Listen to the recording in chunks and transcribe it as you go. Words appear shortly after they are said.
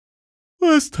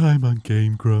Last time on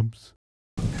GameGrumps.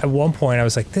 At one point I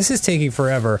was like, this is taking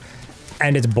forever,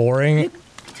 and it's boring,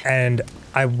 and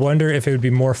I wonder if it would be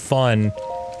more fun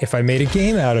if I made a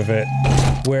game out of it,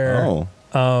 where...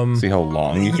 see how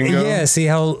long you can go? Yeah, see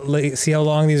how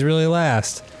long these really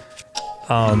last.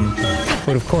 But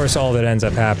of course all that ends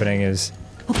up happening is,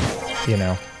 you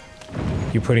know,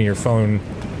 you putting your phone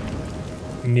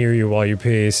near you while you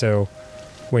pee, so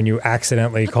when you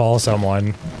accidentally call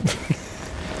someone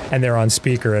and they're on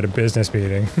speaker at a business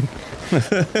meeting,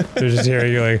 they're just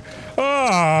hearing you like,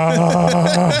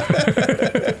 ah.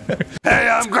 Hey,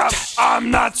 I'm Grump, I'm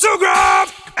not so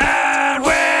Grump, and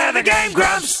we're the Game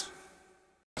Grumps.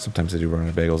 Sometimes I do run out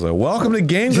of bagels though. Welcome to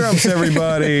GameGrumps,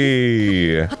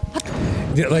 everybody!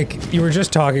 Like, you were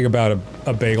just talking about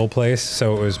a bagel place,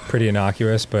 so it was pretty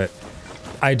innocuous, but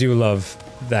I do love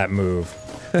that move.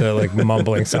 The, like,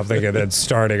 mumbling something and then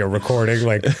starting a recording,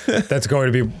 like, that's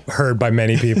going to be heard by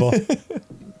many people. Yeah,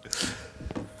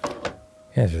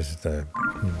 it's just the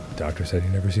doctor said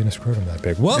he'd never seen a scrotum that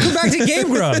big. Welcome back to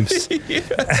GameGrumps!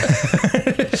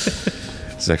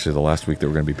 This is actually the last week that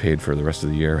we're going to be paid for the rest of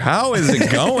the year. How is it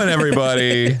going,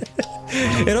 everybody?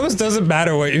 It almost doesn't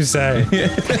matter what you say.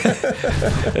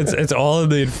 It's all in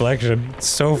the inflection. It's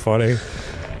so funny.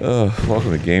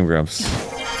 Welcome to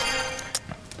GameGrumps.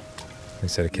 They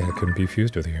said a cat couldn't be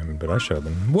fused with a human, but I showed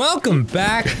them. Welcome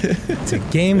back to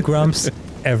GameGrumps,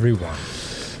 everyone.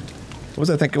 What was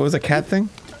that thing? What was that cat thing?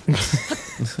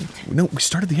 No, we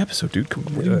started the episode, dude. Come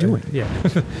on, what are you doing? Yeah.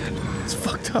 It's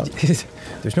fucked up.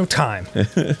 There's no time.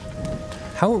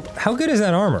 How good is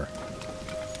that armor?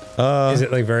 Is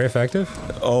it, like, very effective?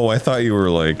 Oh, I thought you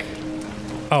were like...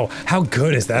 Oh, how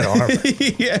good is that armor?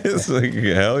 Yes, like,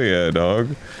 hell yeah,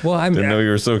 dog. Well, Didn't know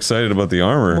you were so excited about the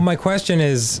armor. Well, my question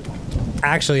is,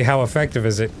 actually, how effective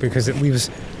is it? Because it leaves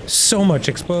so much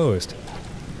exposed.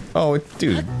 Oh,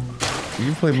 dude.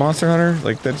 You play Monster Hunter?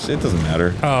 Like, it doesn't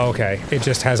matter. Oh, okay. It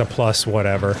just has a plus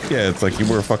whatever. Yeah, it's like you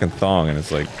wear a fucking thong and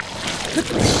it's like...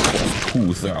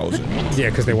 2,000. Yeah,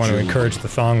 because they want to encourage the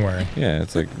thong wearing. Yeah,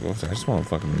 it's like, well, I just want to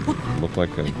fucking look like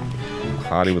a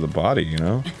hottie with a body, you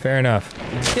know? Fair enough.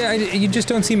 Yeah, you just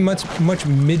don't see much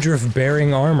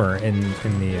midriff-bearing armor in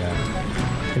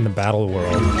the battle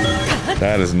world.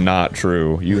 That is not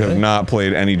true. You have not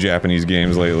played any Japanese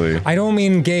games lately. I don't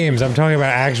mean games, I'm talking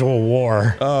about actual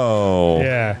war. Oh.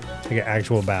 Yeah, like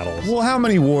actual battles. Well, how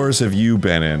many wars have you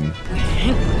been in?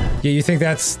 Yeah, you think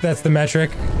that's the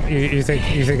metric? You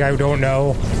think I don't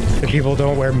know that people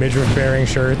don't wear midriff-bearing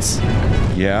shirts?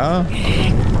 Yeah?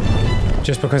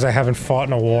 Just because I haven't fought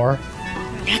in a war?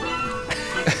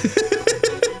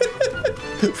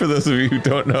 For those of you who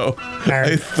don't know,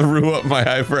 I threw up my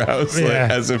eyebrows like,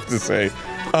 as if to say,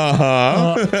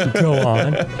 go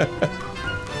on.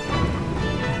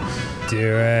 Do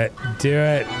it. Do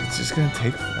it. It's just gonna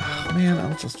take... Oh, man,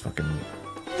 I'll just fucking...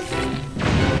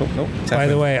 Oh, nope. By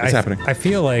the way, happening. I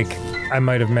feel like I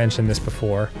might have mentioned this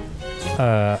before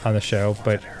on the show,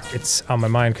 but it's on my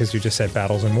mind because you just said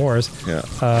battles and wars. Yeah.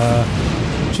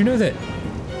 Did you know that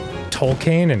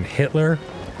Tolkien and Hitler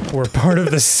were part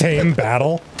of the same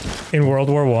battle in World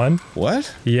War I?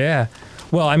 What? Yeah.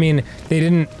 Well, I mean, they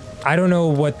didn't... I don't know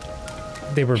what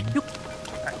they were...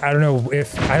 I don't know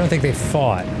if... I don't think they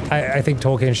fought. I think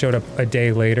Tolkien showed up a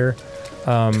day later.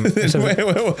 Wait,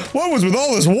 what was with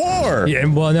all this war? Yeah,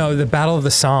 well, no, the Battle of the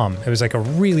Somme. It was like a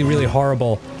really, really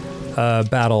horrible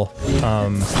battle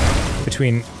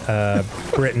between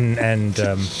Britain and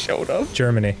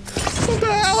Germany. What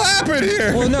the hell happened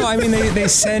here? Well, no, I mean, they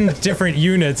send different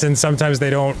units, and sometimes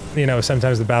they don't, you know,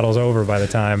 sometimes the battle's over by the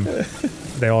time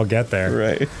they all get there.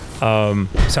 Right.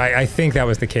 So I think that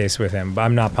was the case with him, but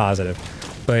I'm not positive.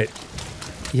 But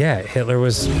yeah, Hitler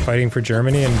was fighting for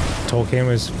Germany and Tolkien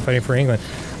was fighting for England.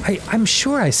 I'm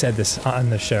sure I said this on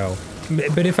the show,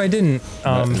 but if I didn't, it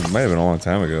might have been a long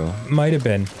time ago. Might have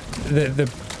been.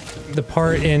 The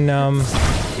part in, oh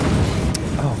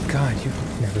god,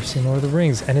 you've never seen Lord of the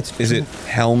Rings, and it's... Is it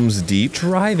Helm's Deep?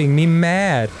 Driving me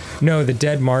mad. No, the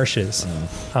Dead Marshes.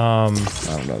 I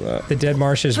don't know that. The Dead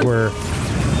Marshes were,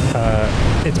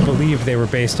 it's believed they were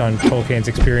based on Tolkien's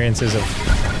experiences of,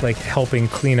 like, helping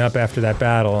clean up after that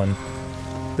battle and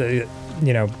the,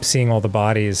 you know, seeing all the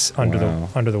bodies under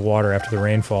the water after the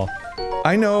rainfall.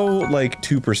 I know like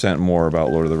 2% more about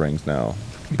Lord of the Rings now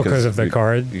because of the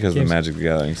card. Because of the Magic the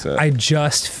Gathering set. I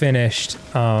just finished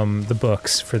the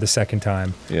books for the second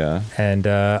time. Yeah. And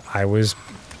I was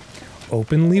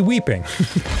openly weeping.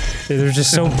 They're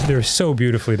just so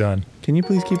beautifully done. Can you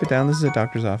please keep it down? This is a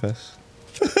doctor's office.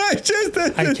 I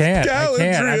can't.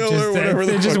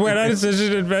 They just went on such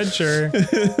an adventure.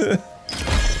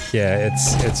 Yeah,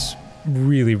 it's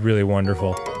really, really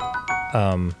wonderful.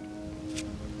 And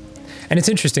it's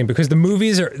interesting because the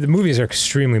movies are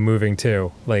extremely moving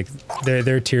too. Like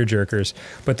they're tearjerkers,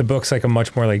 but the book's like a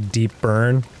much more like deep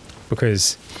burn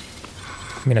because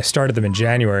I mean I started them in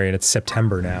January and it's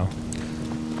September now.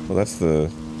 Well, that's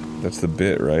the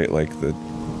bit, right? Like the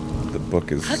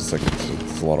book is just like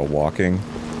it's a lot of walking.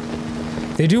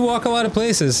 They do walk a lot of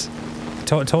places.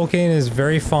 Tolkien is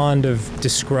very fond of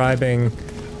describing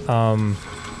the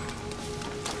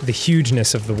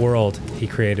hugeness of the world he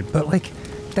created, but like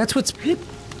that's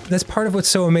part of what's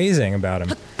so amazing about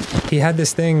him. He had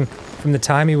this thing from the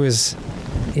time he was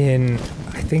in,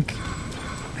 I think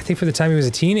for the time he was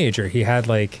a teenager, he had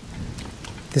like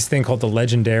this thing called the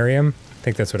Legendarium. I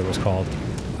think that's what it was called,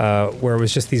 where it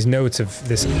was just these notes of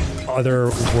this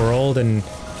other world and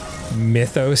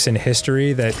mythos and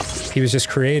history that he was just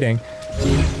creating.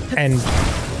 And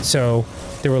so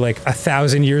there were like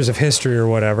 1,000 years of history or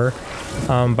whatever.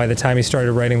 By the time he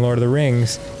started writing Lord of the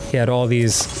Rings, he had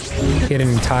an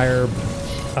entire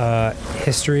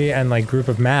history and like group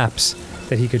of maps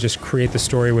that he could just create the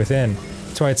story within.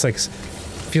 That's why it's like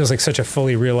feels like such a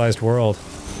fully realized world.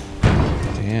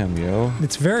 Damn, yo.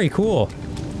 It's very cool.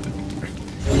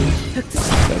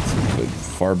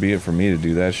 That's far be it for me to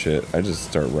do that shit. I just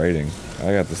start writing.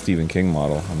 I got the Stephen King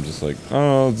model. I'm just like,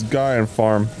 oh, it's guy on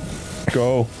farm.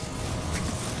 Go.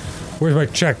 Where's my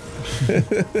check?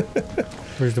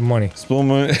 Where's the money? Spill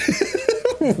money.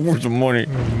 Where's the money?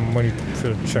 Money for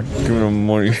the check. Give me the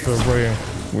money. For the writing.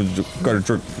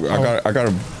 I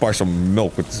gotta buy some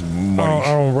milk with this money.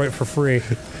 I don't write for free.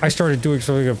 I started doing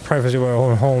something of privacy of my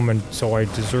own home, and so I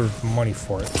deserve money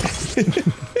for it.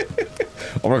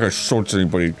 I'm not gonna show it to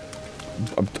anybody.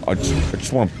 I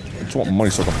just want money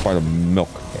so I can buy the milk.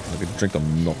 I can drink the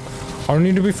milk. I don't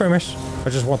need to be famous. I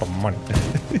just want the money.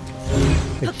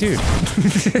 Like, dude. I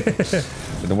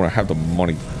don't want to have the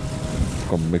money. I'm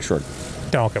gonna make sure I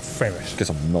Don't get famous. get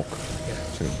some milk.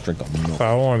 So I can drink the milk. But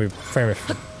I don't want to be famous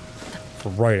for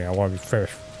writing. I want to be famous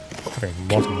for having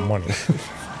lots of money.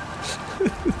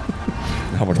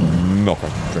 How much milk I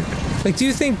can drink. Like, do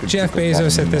you think Jeff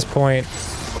Bezos at this point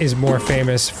is more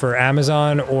famous for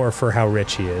Amazon or for how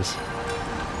rich he is?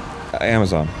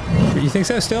 Amazon. You think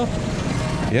so still?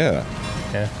 Yeah.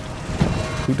 Yeah.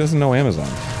 Who doesn't know Amazon?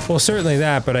 Well, certainly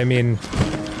that, but I mean,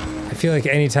 I feel like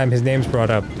anytime his name's brought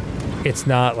up, it's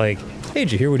not like, hey,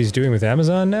 did you hear what he's doing with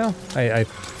Amazon now? I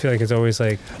feel like it's always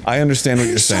like, I understand what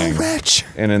you're saying. so rich!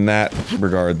 And in that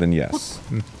regard, then yes.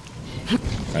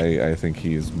 I think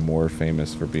he's more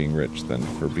famous for being rich than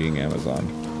for being Amazon.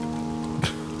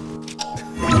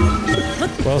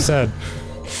 Well said.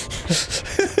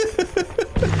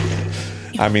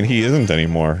 I mean, he isn't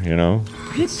anymore, you know?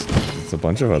 It's a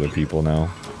bunch of other people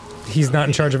now. He's not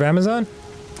in charge of Amazon?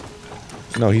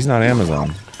 No, he's not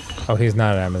Amazon. Oh, he's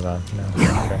not at Amazon. No.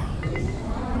 Okay.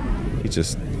 He's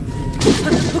just a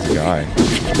guy.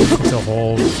 It's a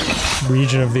whole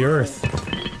region of the earth.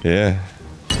 Yeah.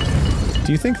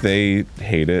 Do you think they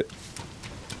hate it?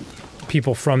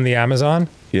 People from the Amazon?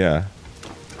 Yeah.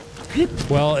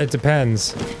 Well, it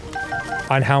depends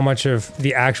on how much of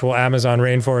the actual Amazon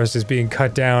rainforest is being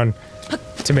cut down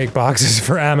to make boxes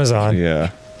for Amazon.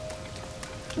 Yeah.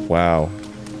 Wow.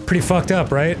 Pretty fucked up,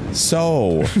 right?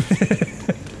 So.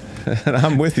 And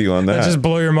I'm with you on that. That just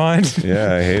blow your mind?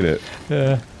 Yeah, I hate it.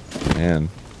 Yeah. Man.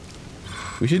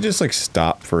 We should just, like,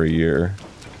 stop for a year.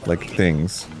 Like,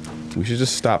 things. We should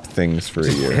just stop things for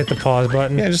a year. Hit the pause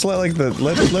button? Yeah, just let, like,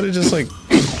 let it just, like...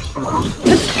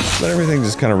 let everything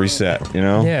just kind of reset, you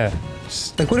know? Yeah.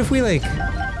 Like, what if we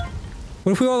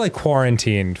all, like,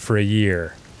 quarantined for a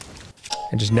year?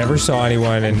 And just never saw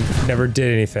anyone and never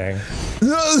did anything?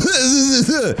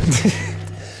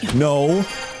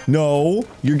 No,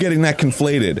 you're getting that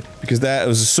conflated. Because that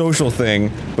was a social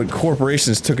thing, but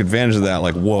corporations took advantage of that,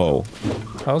 like, whoa.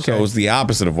 Okay. So it was the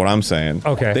opposite of what I'm saying.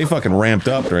 Okay. They fucking ramped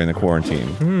up during the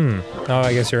quarantine. Oh,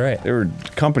 I guess you're right. There were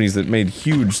companies that made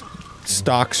huge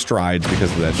stock strides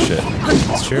because of that shit.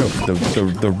 It's true.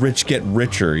 The rich get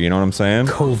richer, you know what I'm saying?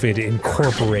 COVID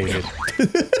Incorporated. Did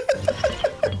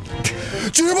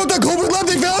you hear about that COVID lab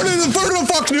they found in the third of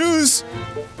Fox News?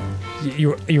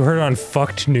 You heard it on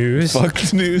Fucked News?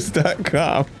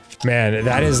 FuckedNews.com. Man,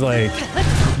 that is like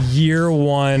year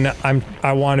one.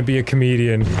 I want to be a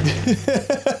comedian.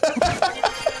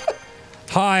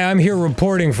 Hi, I'm here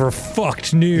reporting for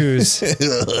Fucked News.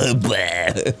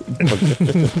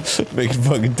 Making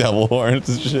fucking devil horns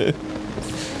and shit.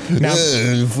 Now,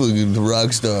 fucking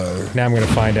rock star. now I'm gonna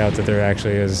find out that there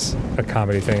actually is a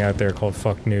comedy thing out there called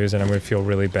Fucked News, and I'm gonna feel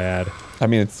really bad. I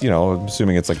mean, it's, you know, I'm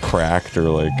assuming it's like cracked or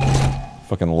like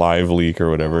fucking live leak or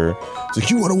whatever. It's like,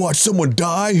 you want to watch someone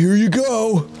die? Here you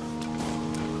go.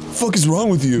 fuck is wrong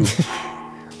with you?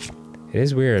 It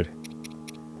is weird.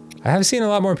 I have seen a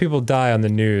lot more people die on the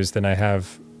news than I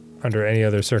have under any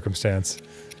other circumstance.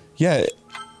 Yeah.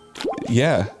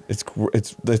 Yeah. It's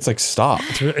like, stop.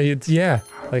 Yeah.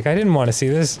 Like, I didn't want to see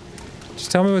this.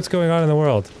 Just tell me what's going on in the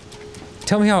world.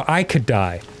 Tell me how I could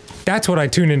die. That's what I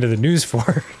tune into the news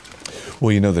for.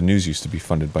 Well, you know, the news used to be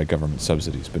funded by government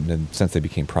subsidies, but then since they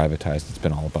became privatized, it's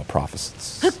been all about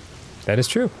profits. That is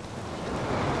true.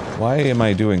 Why am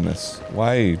I doing this?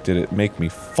 Why did it make me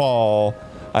fall?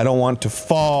 I don't want to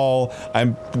fall.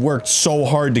 I worked so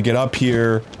hard to get up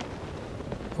here.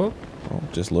 Oh. Oh,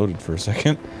 just loaded for a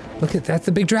second. Look at that's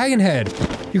the big dragon head.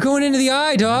 You're going into the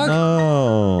eye, dog.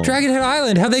 No. Dragon Head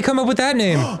Island. How'd they come up with that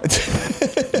name?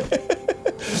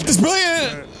 It's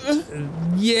brilliant.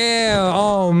 Yeah.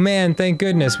 Oh man, thank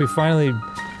goodness we finally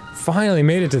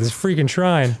made it to this freaking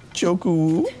shrine.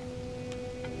 Joku.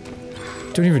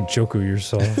 Don't even joku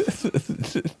yourself.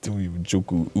 Don't even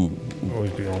joku. Ooh.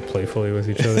 Always being all playfully with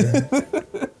each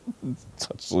other.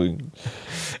 Touching.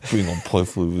 Being all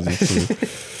playfully with each other.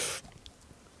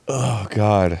 Oh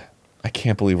god. I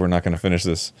can't believe we're not going to finish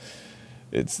this.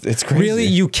 It's crazy. Really?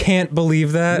 You can't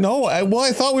believe that? No, well,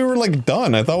 I thought we were, like,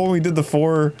 done. I thought when we did the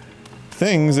 4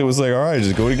 things, it was like, alright,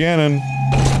 just go to Ganon.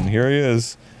 And here he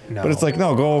is. No. But it's like,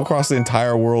 no, go across the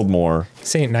entire world more.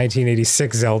 This ain't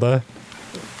 1986 Zelda.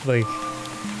 Like...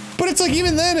 But it's like,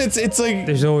 even then, it's like...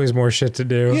 There's always more shit to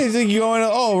do. Yeah, it's like you go in,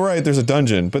 oh, right, there's a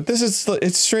dungeon. But this is,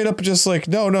 it's straight up just like,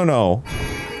 no.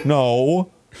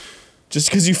 No. Just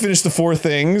because you finished the 4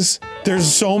 things, there's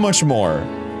so much more.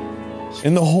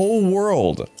 In the whole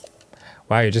world.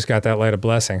 Wow, you just got that light of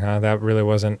blessing, huh? That really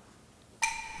wasn't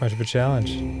much of a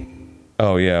challenge.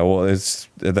 Oh yeah, well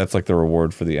that's like the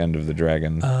reward for the end of the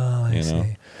dragon. Oh, I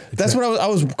see. That's what I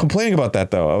was complaining about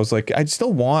that though. I was like, I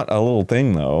still want a little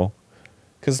thing though.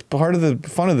 Because part of the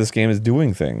fun of this game is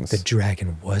doing things. The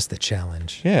dragon was the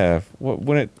challenge. Yeah,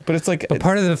 but it's like... But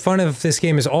part of the fun of this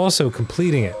game is also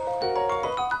completing it.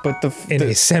 But in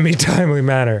a semi-timely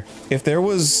manner. If this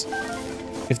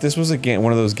was a game,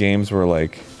 one of those games where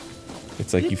like,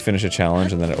 it's like you finish a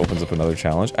challenge and then it opens up another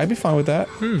challenge, I'd be fine with that.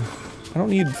 I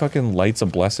don't need fucking lights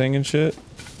of blessing and shit.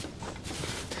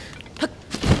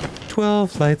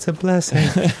 12 lights of blessing.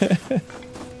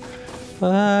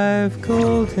 5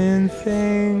 golden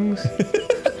things.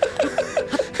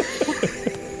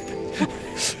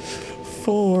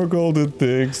 4 golden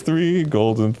things, 3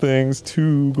 golden things,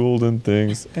 2 golden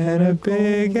things, and a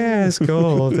big ass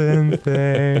golden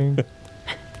thing.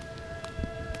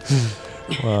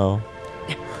 Wow.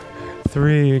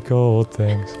 3 gold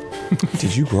things.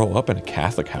 Did you grow up in a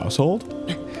Catholic household?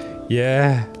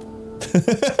 Yeah.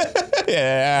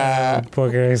 Yeah.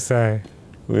 What can I say?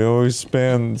 We always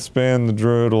span the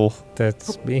dreidel.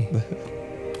 That's me.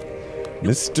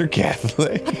 Mr.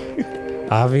 Catholic.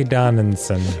 Avi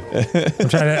Donaldson. I'm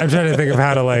trying to think of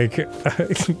how to like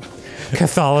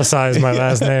Catholicize my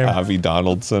last name. Avi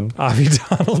Donaldson. Avi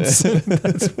Donaldson.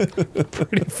 That's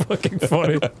pretty fucking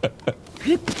funny.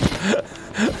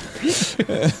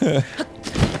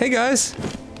 Hey guys.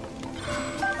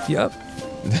 Yup.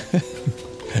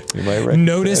 You might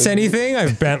notice anything?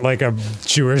 I've bent like a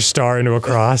Jewish star into a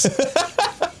cross.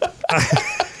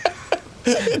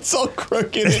 It's all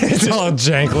crooked. It's all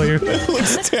jankly. It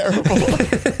looks terrible.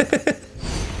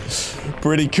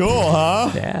 Pretty cool,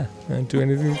 huh? Yeah. Don't do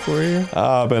anything for you.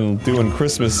 I've been doing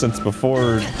Christmas since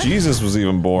before Jesus was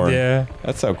even born. Yeah.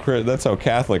 That's how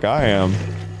Catholic I am.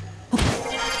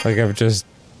 Like I've just...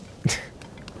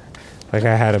 like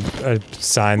I had a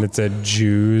sign that said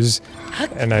Jews,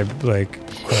 and I like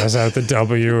cross out the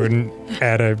W and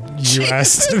add a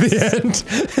US to the end.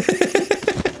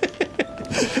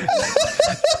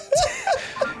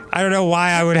 I don't know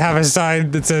why I would have a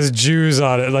sign that says Jews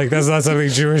on it. Like, that's not something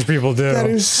Jewish people do. That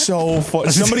is so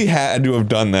funny. Somebody had to have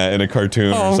done that in a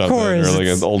cartoon or something, or like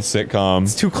an old sitcom.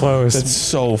 It's too close. That's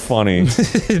so funny.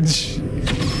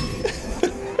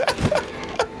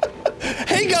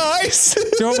 Hey guys!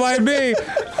 Don't mind me.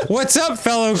 What's up,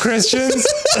 fellow Christians?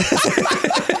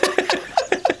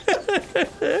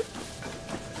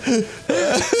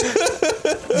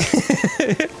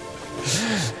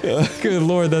 Good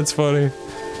lord, that's funny.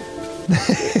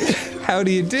 How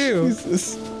do you do?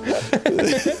 Jesus.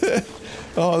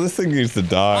 Oh, this thing needs to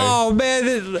die. Oh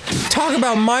man, talk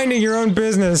about minding your own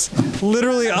business.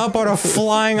 Literally up on a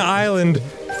flying island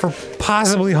for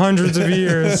possibly hundreds of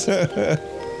years.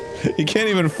 He can't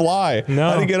even fly.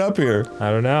 No. How'd he get up here? I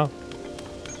don't know.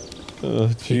 Oh,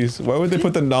 jeez. Why would they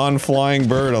put the non-flying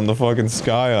bird on the fucking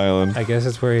sky island? I guess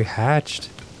that's where he hatched.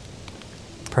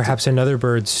 Perhaps another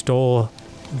bird stole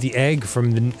the egg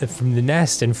from the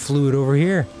nest and flew it over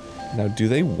here. Now, do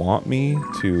they want me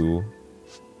to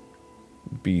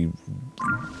be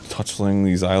touching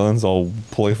these islands all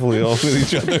playfully off with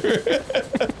each other?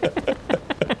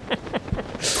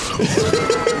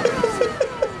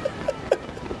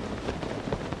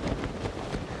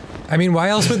 I mean, why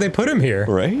else would they put him here?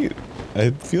 Right?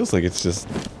 It feels like it's just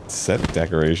set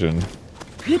decoration.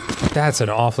 That's an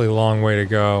awfully long way to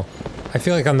go. I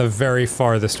feel like on the very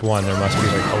farthest one there must be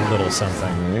like a little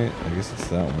something. Right? I guess it's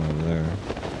that one over there.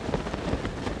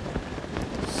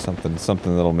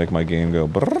 Something that'll make my game go.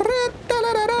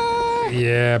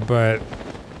 Yeah, but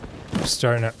I'm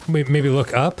starting to maybe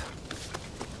look up.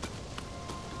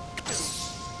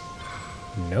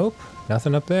 Nope,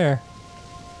 nothing up there.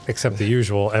 Except the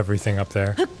usual everything up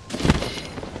there.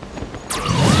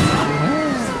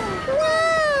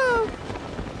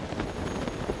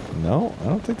 No, I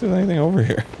don't think there's anything over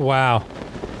here. Wow. I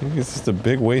think it's just a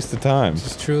big waste of time.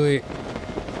 It's truly...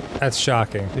 That's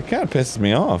shocking. It kind of pisses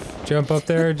me off. Jump up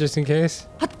there just in case?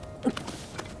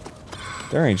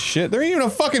 There ain't shit. There ain't even a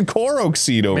fucking Korok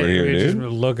seed over Maybe here, we dude.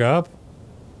 just look up?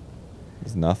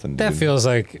 There's nothing, dude. That feels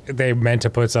like they meant to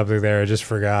put something there, I just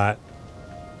forgot.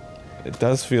 It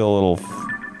does feel a little...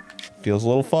 feels a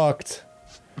little fucked.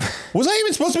 Was I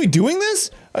even supposed to be doing this?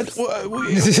 What?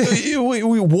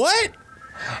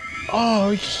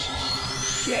 Oh,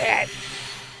 shit.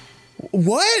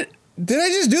 What? Did I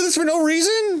just do this for no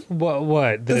reason?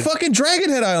 What? The fucking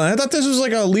Dragonhead Island. I thought this was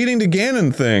like a leading to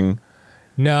Ganon thing.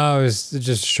 No, it was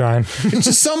just a shrine. It's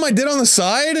just something I did on the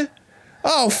side?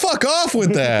 Oh, fuck off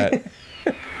with that.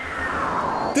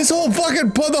 This whole fucking...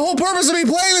 the whole purpose of me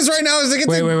playing this right now is to get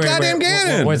the goddamn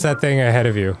Ganon! What's that thing ahead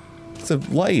of you? It's a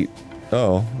light.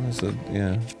 Oh, there's a...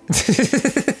 yeah.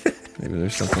 Maybe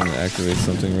there's something that activates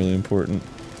something really important.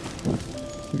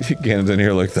 Ganon's in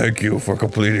here like, thank you for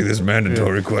completing this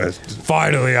mandatory quest.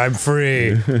 Finally, I'm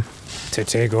free to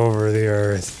take over the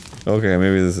Earth. Okay,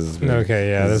 maybe this is big.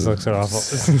 Okay, yeah, this looks awful.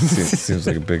 Seems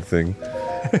like a big thing.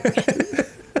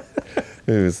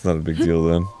 Maybe it's not a big deal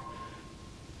then.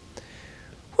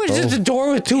 What, just a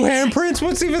door with 2 handprints?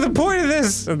 What's even the point of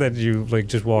this? And then you, like,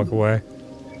 just walk away.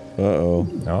 Uh-oh.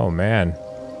 Oh, man.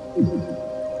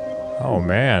 Oh,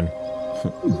 man.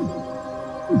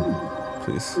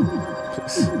 Please.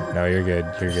 Please. No, you're good.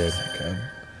 You're good. Okay.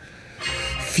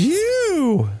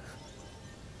 Phew!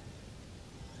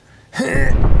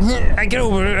 I get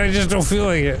over it, I just don't feel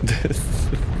like it.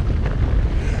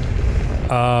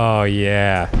 Oh,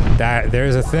 yeah.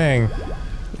 There's a thing.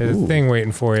 There's a thing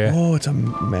waiting for you. Oh, it's a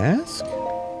mask?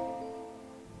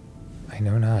 I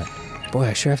know not. Boy,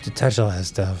 I sure have to touch all that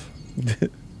stuff.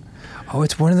 Oh,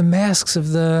 it's one of the masks of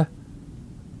the...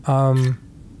 Oh,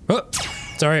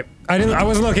 sorry. I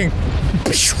wasn't looking.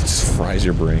 Just fries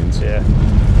your brains. Yeah.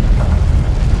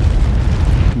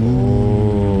 Ooh.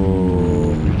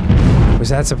 Was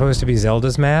that supposed to be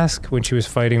Zelda's mask when she was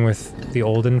fighting with the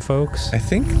olden folks? I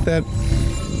think that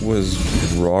was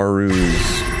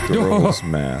Raru's girl's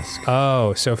mask.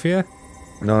 Oh, Sophia?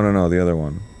 No, the other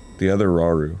one. The other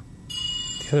Raru.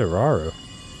 The other Raru?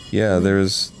 Yeah,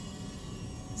 there's...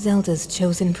 Zelda's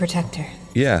chosen protector.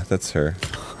 Yeah, that's her.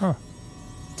 Huh.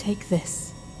 Take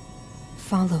this.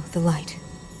 Follow the light.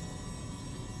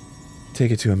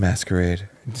 Take it to a masquerade.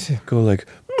 Go like...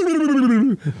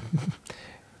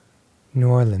 New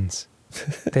Orleans.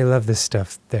 They love this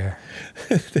stuff there.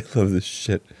 They love this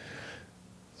shit.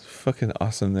 It's fucking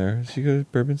awesome there. Did you go to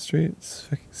Bourbon Street? It's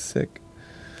fucking sick.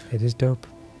 It is dope.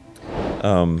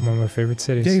 One of my favorite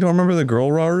cities. Yeah, you don't remember the girl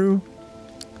Raru?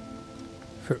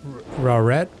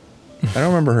 Rarette? I don't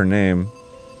remember her name.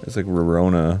 It's like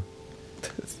Rorona.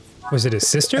 Was it his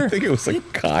sister? I think it was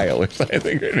like Kyle or something. I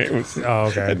think her name was... Oh,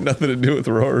 okay. Had nothing to do with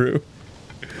Raru.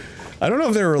 I don't know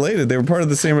if they were related. They were part of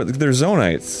the same... They're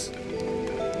Zonites.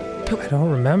 I don't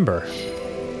remember.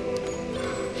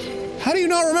 How do you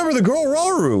not remember the girl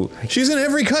Raru? She's in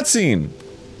every cutscene.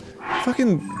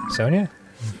 Fucking... Sonia?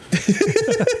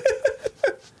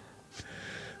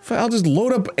 I'll just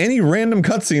load up any random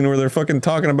cutscene where they're fucking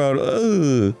talking about...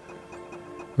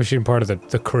 Was she part of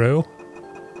the crew?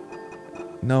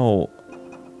 No.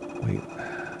 Wait.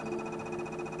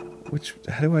 Which...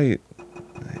 How do I...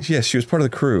 Yes, she was part of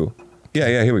the crew.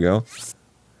 Yeah, here we go.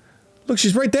 Look,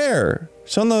 she's right there.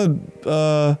 She's on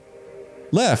the,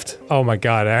 left. Oh my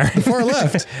god, Aaron. Far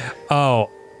left. Oh.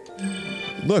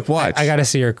 Look, watch. I gotta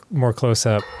see her more close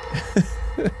up.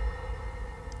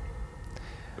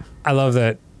 I love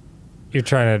that you're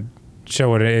trying to show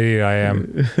what an idiot I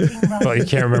am, but you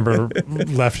can't remember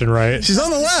left and right. She's on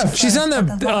the left! She's on the, in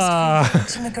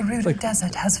the Gerudo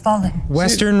Desert has fallen.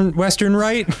 Western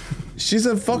right? She's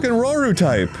a fucking Raru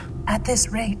type. At this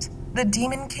rate, the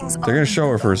Demon King's They're gonna show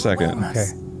her for a second. Okay.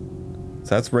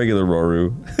 That's regular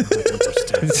Roru.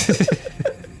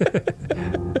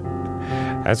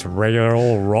 That's regular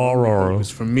old Roru. It was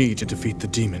for me to defeat the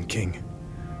Demon King.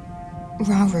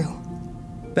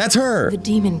 Rauru, That's her. the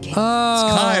Demon King.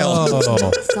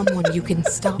 Oh. Someone you can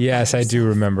stop. Yes, I do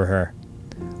remember her.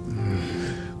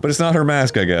 But it's not her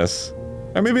mask, I guess.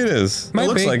 Or maybe it is. Might it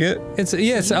looks be. like it.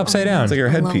 It's upside down. It's like her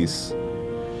headpiece.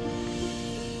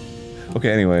 Okay,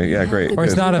 anyway, yeah, great. Or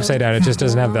it's good. not upside down, it just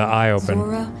doesn't have the eye open.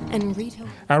 Zora and Rito.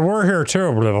 And we're here too.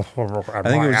 I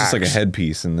think it was just like a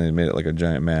headpiece and they made it like a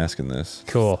giant mask in this.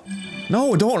 Cool.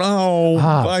 No, don't. Oh,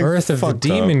 I Birth of the fucked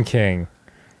Demon up. King.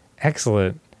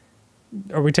 Excellent.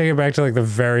 Are we taking it back to like the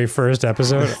very first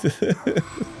episode?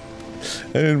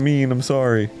 I didn't mean, I'm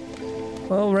sorry.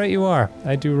 Well, right you are.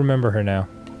 I do remember her now.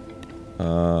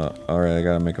 Alright, I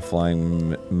gotta make a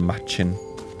flying machin.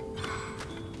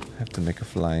 I have to make a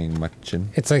flying machin.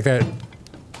 It's like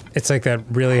that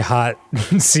really hot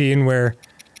scene where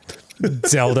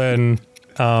Zelda and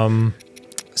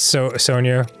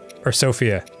Sonia or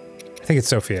Sophia. I think it's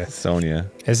Sophia. Sonia.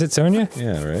 Is it Sonia?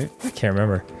 Yeah, right? I can't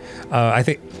remember. I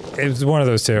think it was one of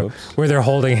those two. Oops. Where they're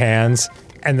holding hands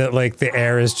and that like the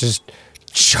air is just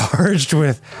charged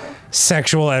with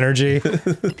sexual energy.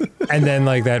 And then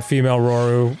like that female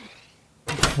Roru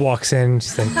walks in,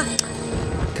 she's like,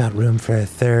 got room for a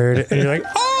third. And you're like,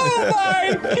 oh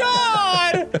my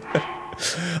god!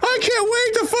 I can't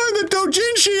wait to find the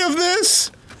doujinshi of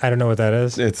this! I don't know what that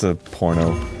is. It's a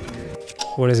porno.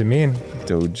 What does it mean?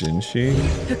 Doujinshi?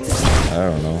 I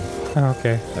don't know. Oh,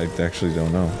 okay. I actually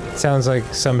don't know. It sounds like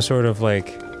some sort of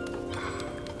like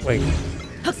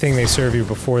thing they serve you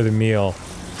before the meal.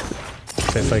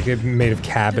 That's like made of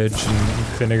cabbage and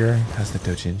vinegar. How's the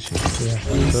doujinshi?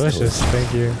 Yeah, delicious.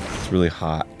 Thank you. It's really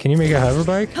hot. Can you make a hover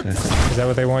bike? Is that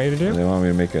what they want you to do? They want me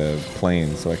to make a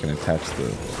plane so I can attach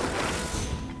the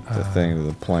thing to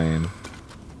the plane.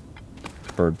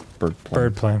 Bird plane.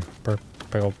 Bird plane.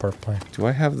 Big old bird plane. Do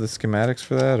I have the schematics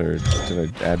for that, or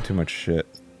did I add too much shit?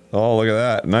 Oh, look at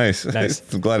that. Nice. Nice.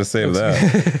 I'm glad to save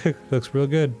that. Looks real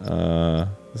good.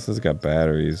 This has got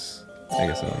batteries. I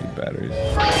guess I don't need batteries.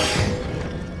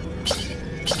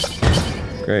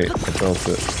 Great, I built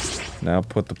it. Now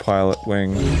put the pilot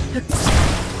wing.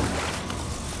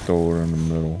 Throw it in the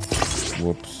middle.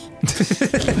 Whoops.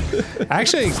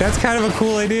 Actually, that's kind of a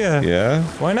cool idea. Yeah?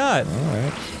 Why not?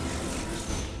 Alright.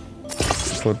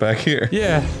 Put it back here.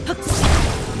 Yeah.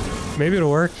 Maybe it'll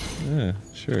work. Yeah,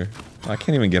 sure. I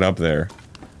can't even get up there.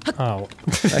 Oh.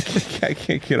 I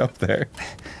can't get up there.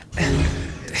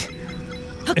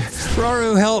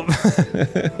 Rauru, help!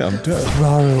 I'm dead.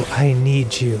 Rauru, I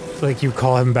need you. Like you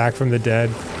call him back from the dead.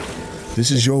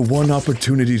 This is your one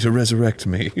opportunity to resurrect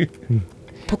me.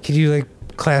 Could you like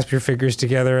clasp your fingers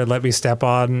together and let me step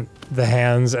on the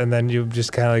hands and then you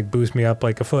just kind of like boost me up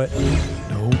like a foot?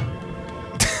 No.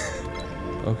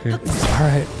 Okay.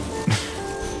 Alright.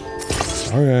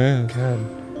 Alright. Good.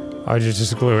 I'll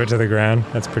just glue it to the ground.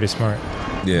 That's pretty smart.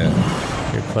 Yeah.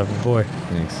 You're a clever boy.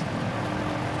 Thanks.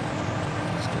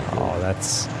 Oh,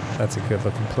 that's a good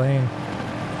looking plane.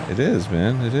 It is,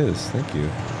 man. It is. Thank you.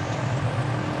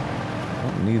 I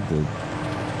don't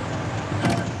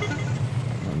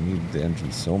need the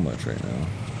engine so much right now.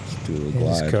 Just do a little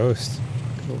glide. Just coast.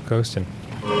 A little coasting.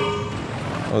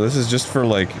 Oh, this is just for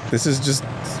like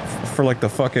the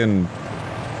fucking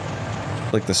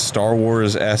like the Star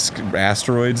Wars-esque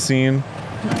asteroid scene.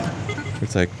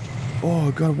 It's like, oh,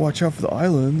 I gotta watch out for the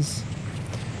islands.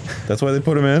 That's why they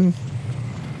put him in.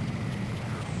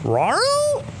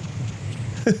 Raru?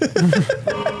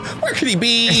 Where could he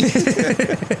be?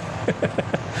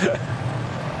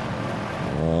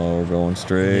 Oh, we're going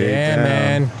straight Yeah, down.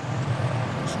 man.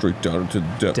 Straight down into the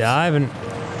depths. Diving.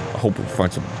 I hope we'll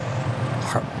find some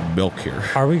hot milk here.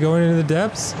 Are we going into the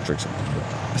depths? Drink some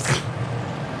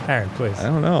milk. Aaron, please. I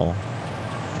don't know.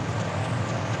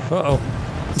 Uh-oh.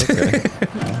 It's okay.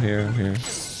 I'm here, I'm here.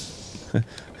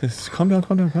 Calm down,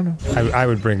 calm down, calm down. I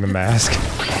would bring the mask.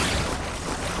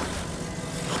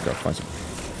 Just gotta find some...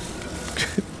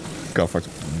 gotta find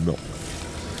some milk.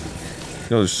 You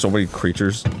know, there's so many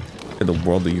creatures in the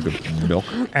world that you could milk.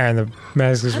 And the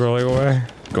mask is rolling away.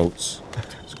 Goats.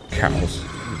 Cows.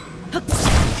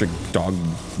 Drink dog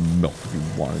milk if you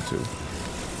wanted to.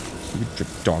 You could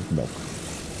drink dog milk.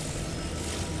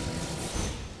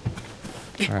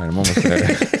 Alright, I'm almost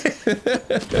there.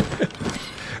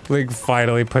 Link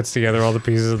finally puts together all the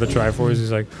pieces of the Triforce.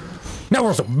 He's like, now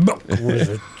where's the milk? Where's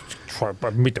the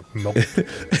meet the milk.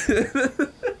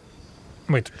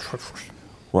 Meet the Triforce.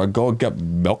 When I go and get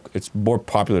milk, it's more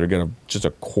popular to get just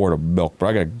a quart of milk, but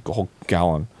I get a whole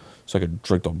gallon so I can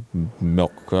drink the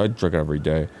milk, because I drink it every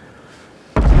day.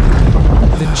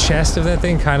 The chest of that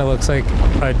thing kind of looks like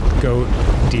a goat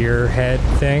deer head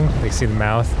thing. Like, see the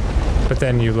mouth? But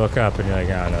then you look up and you're like,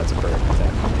 oh, no, it's a bird.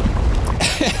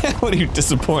 What, are you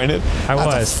disappointed? I was.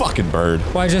 That's a fucking bird.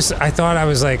 Well, I thought I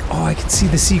was like, oh, I can see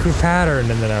the secret pattern.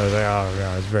 And then I was like, oh,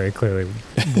 no, it's very clearly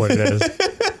what it is.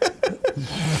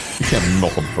 You can't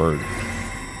milk a bird.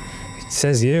 It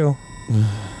says you.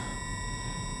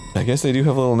 I guess they do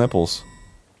have little nipples.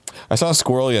 I saw a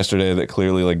squirrel yesterday that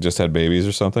clearly, like, just had babies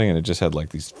or something, and it just had, like,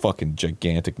 these fucking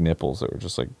gigantic nipples that were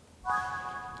just, like,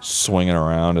 swinging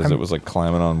around as it was, like,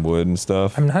 climbing on wood and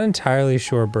stuff. I'm not entirely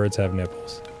sure birds have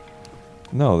nipples.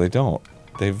 No, they don't.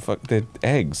 They're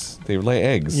eggs. They lay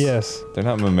eggs. Yes. They're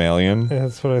not mammalian. Yeah,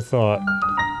 that's what I thought.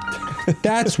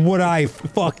 That's what I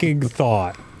fucking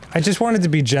thought. I just wanted to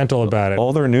be gentle about it.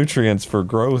 All their nutrients for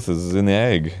growth is in the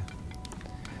egg.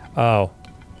 Oh.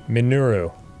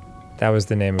 Minoru. That was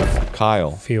the name of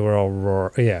Kyle. Feral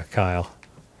Roar. Yeah, Kyle.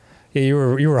 Yeah,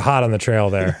 you were hot on the trail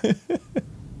there.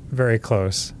 Very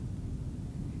close.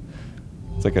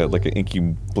 It's like a Inky,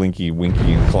 Blinky,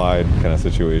 Winky, and Clyde kind of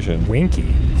situation. Winky?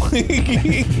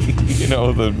 You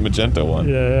know, the magenta one.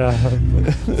 Yeah.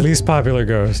 Least popular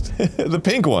ghost. The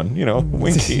pink one, you know,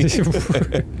 Winky.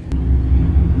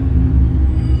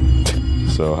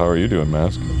 So, how are you doing,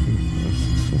 Mask?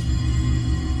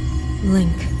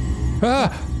 Link.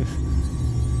 Ah!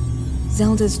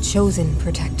 Zelda's chosen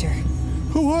protector.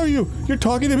 Who are you? You're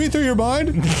talking to me through your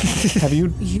mind? Have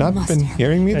you not must been have.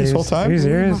 hearing me this whole time? Are you We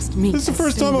serious? must meet This is the as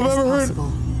first time soon I've as ever heard-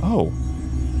 possible. Oh.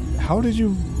 How did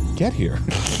you get here?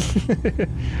 I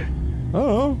don't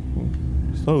know.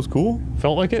 Just thought it was cool.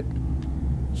 Felt like it?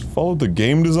 Just followed the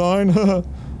game design. Don't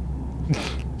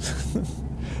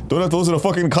have to listen to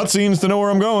fucking cutscenes to know where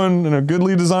I'm going in a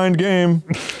goodly designed game.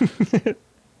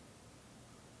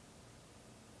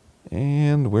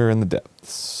 And we're in the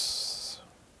depths.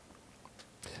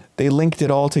 They linked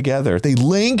it all together. They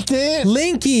linked it!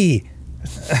 Linky!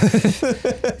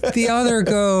 The other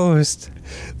ghost.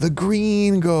 The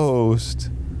green ghost.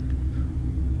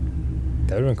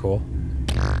 That would've been cool.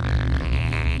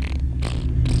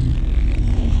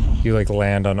 You, like,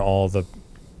 land on all the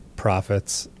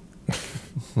prophets.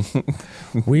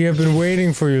 We have been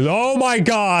waiting for you. Oh my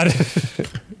god!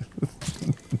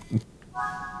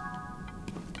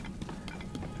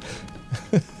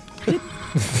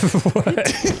 What?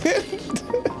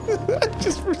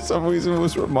 Just for some reason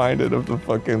was reminded of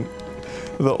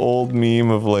the old meme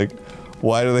of like,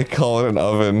 why do they call it an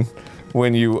oven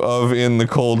when you of in the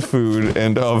cold food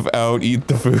and of out eat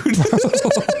the food?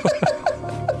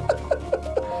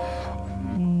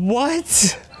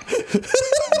 What?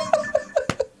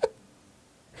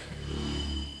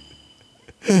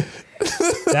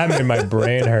 That made my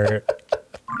brain hurt.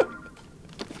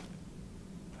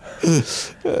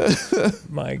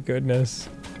 My goodness.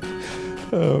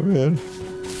 Oh man.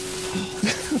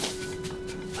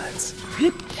 Let's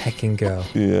heckin' go.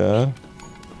 Yeah.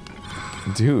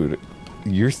 Dude,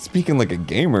 you're speaking like a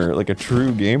gamer, like a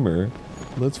true gamer.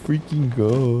 Let's freaking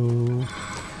go.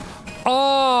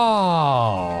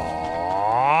 Oh!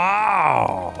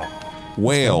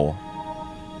 Whale.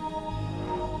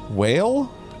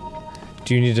 Whale?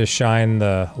 Do you need to shine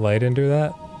the light into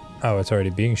that? Oh, it's already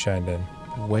being shined in.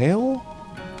 Whale?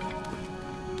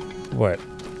 What?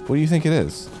 What do you think it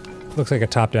is? Looks like a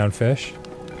top-down fish.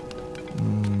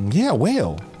 Yeah,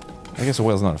 whale. I guess a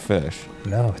whale's not a fish.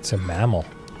 No, it's a mammal.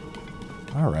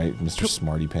 Alright, Mr.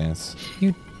 Smarty Pants.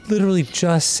 You literally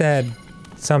just said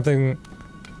something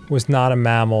was not a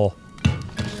mammal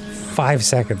 5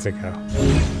 seconds ago.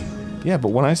 Yeah, but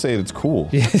when I say it, it's cool.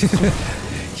 Yeah,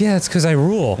 it's because I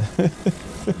rule.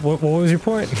 What was your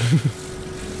point?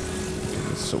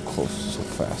 It's so close, so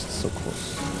fast, so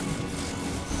close.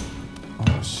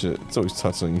 Oh shit, it's always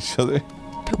touching each other.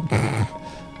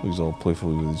 Always all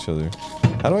playfully with each other.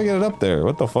 How do I get it up there?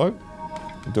 What the fuck?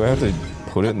 Do I have to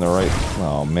put it in the right...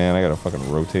 Oh man, I gotta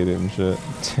fucking rotate it and shit.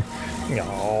 No.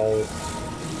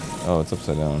 Oh, it's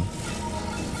upside down.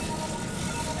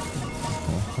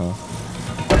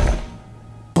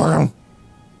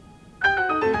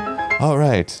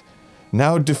 Alright.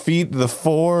 Now defeat the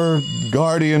 4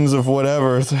 guardians of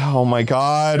whatever. Oh my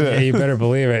god. Yeah, you better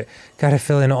believe it. Gotta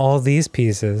fill in all these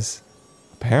pieces.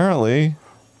 Apparently.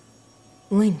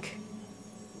 Link.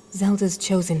 Zelda's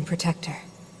chosen protector.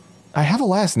 I have a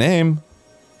last name.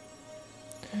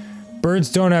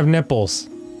 Birds don't have nipples.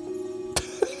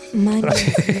 My name is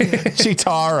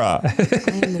Chitara.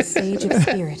 I am the Sage of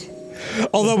Spirit.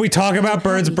 Although we talk about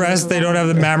birds' breasts, they don't have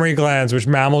the mammary glands, which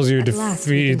mammals use to At last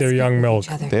we feed can their speak young with milk.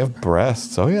 each other. They have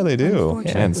breasts. Oh yeah, they do. And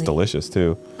it's Unfortunately. delicious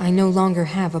too. I no longer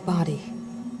have a body.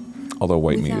 Although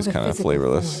white meat Without is a kind of physical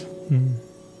flavorless. form.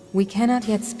 We cannot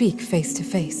yet speak face to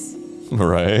face.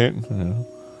 Right? Yeah.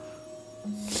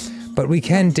 But we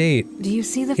can date. Do you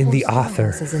see the In the four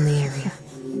author. storehouses in the area?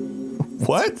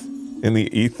 What? In the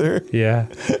ether? Yeah.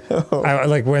 I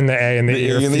like when the A and the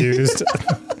E are E and the- fused.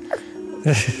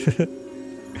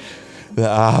 The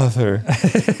author.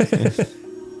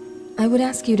 I would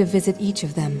ask you to visit each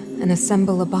of them and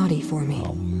assemble a body for me.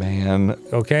 Oh, man.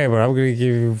 Okay, but I'm gonna give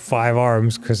you 5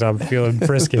 arms because I'm feeling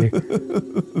frisky.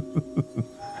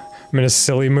 I'm in a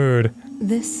silly mood.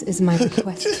 This is my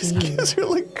request to you. These are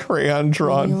like crayon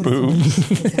drawn Wield boobs.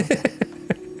 Zelda.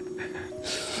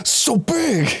 So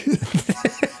big!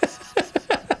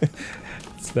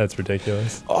 That's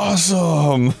ridiculous.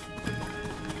 Awesome!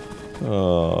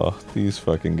 Oh, these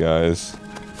fucking guys.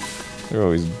 They're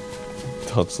always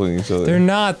tussling each other. They're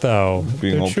not though.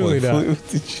 being They're all truly playful not.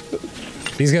 with each other.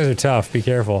 These guys are tough. Be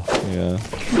careful. Yeah.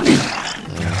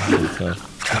 Pretty tough.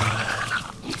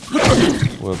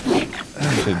 Whoops. I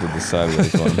should have did the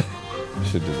sideways one. I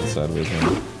should have did the sideways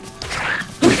one.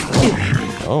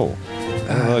 Oh. I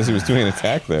didn't realize he was doing an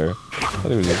attack there. I thought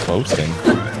he was just boasting.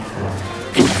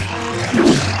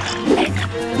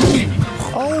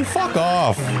 Oh, fuck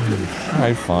off!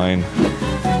 Alright, fine.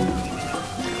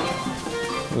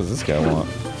 What does this guy want?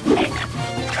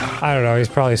 I don't know. He's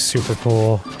probably super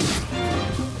cool.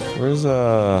 Where's,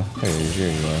 hey,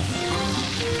 here you are.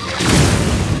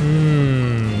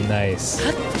 Nice.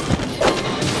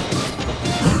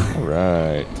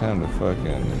 Alright, time to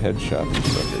fucking headshot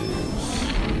these suckers.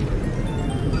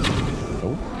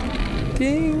 Oh.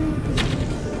 Ding.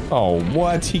 Oh,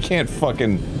 what? He can't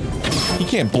fucking... He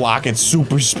can't block at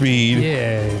super speed.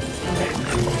 Yeah.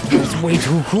 That's way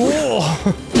too cool.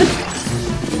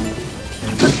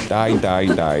 Die, die,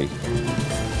 die.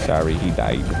 Sorry, he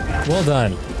died. Well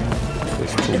done.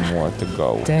 There's 2 more to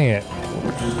go. Dang it. Is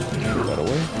that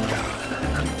away?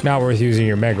 Not worth using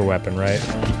your mega weapon, right?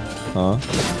 Huh?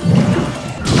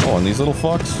 Oh, and these little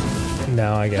fucks?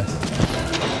 No, I guess.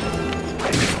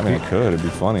 I mean, it could. It'd be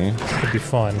funny. It'd be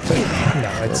fun, but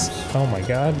no, it's... Oh my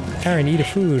god. Aaron, eat a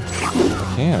food.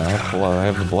 I can't. I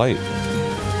have the blight.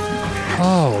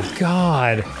 Oh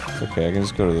god. It's okay. I can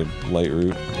just go to the light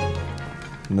route.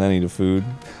 And then eat a food.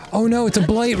 Oh no, it's a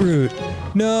blight root.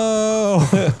 No.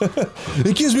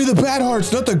 It gives me the bad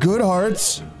hearts, not the good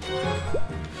hearts.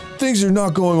 Things are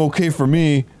not going okay for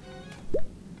me.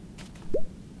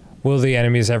 Will the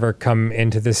enemies ever come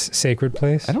into this sacred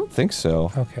place? I don't think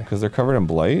so. Okay. Because they're covered in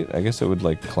blight. I guess it would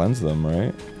like cleanse them,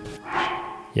 right?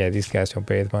 Yeah, these guys don't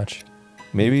bathe much.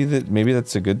 Maybe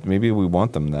that's a good. Maybe we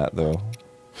want them that though.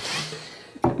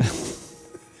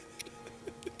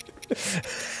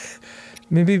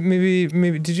 Maybe.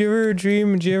 Did you ever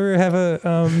dream? Did you ever have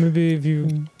a maybe if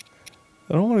you?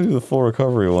 I don't want to do the full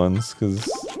recovery ones because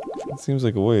it seems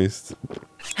like a waste.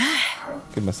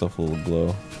 Give myself a little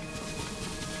glow.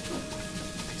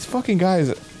 These fucking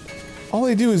guys, all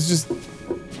they do is just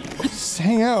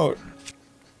hang out.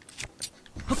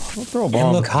 Don't throw a bomb.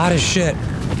 And look hot as shit.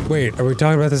 Wait, are we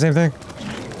talking about the same thing?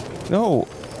 No,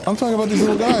 I'm talking about these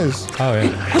little guys. Oh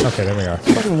yeah. Okay, there we are.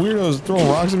 Fucking weirdos throwing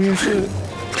rocks at me and shit.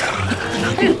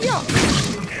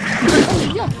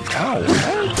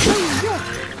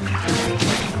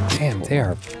 Damn, they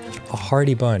are a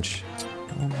hardy bunch.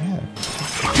 Oh man.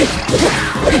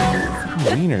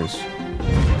 Wieners.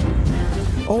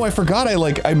 Oh, I forgot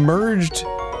I merged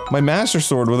my Master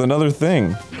Sword with another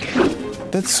thing.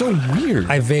 That's so weird.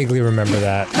 I vaguely remember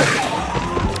that.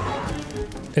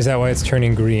 Is that why it's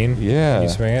turning green? Yeah. When you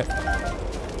swing it?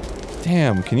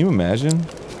 Damn, can you imagine?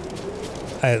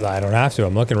 I don't have to.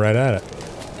 I'm looking right at it.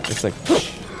 It's like, and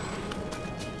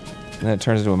then it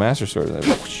turns into a Master Sword. And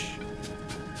then,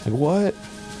 like what?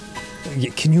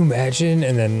 Can you imagine?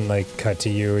 And then like cut to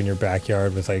you in your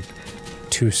backyard with like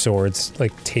 2 swords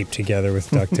like taped together with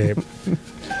duct tape.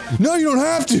 No, you don't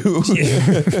have to.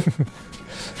 Yeah.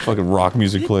 Fucking rock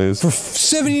music plays. For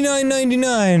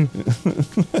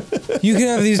 $79.99, you can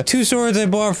have these 2 swords I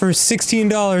bought for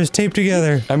 $16 taped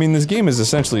together. I mean, this game is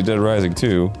essentially Dead Rising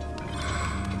 2.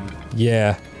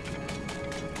 Yeah.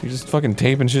 You're just fucking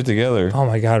taping shit together. Oh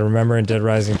my god, remember in Dead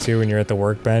Rising 2 when you're at the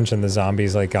workbench and the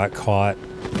zombies like got caught,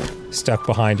 stuck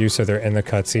behind you so they're in the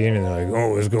cutscene and they're like, oh,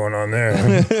 what's going on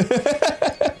there?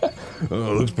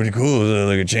 Oh, it looks pretty cool.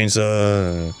 Like a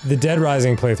chainsaw. The Dead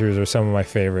Rising playthroughs are some of my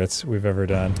favorites we've ever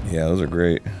done. Yeah, those are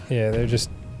great. Yeah, they're just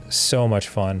so much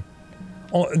fun.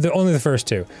 Only the first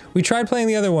 2. We tried playing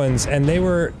the other ones and they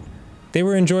were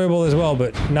enjoyable as well,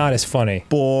 but not as funny.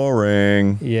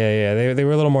 Boring. Yeah, they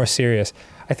were a little more serious.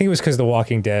 I think it was because The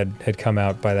Walking Dead had come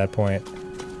out by that point,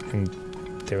 and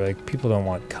they were like, people don't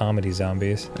want comedy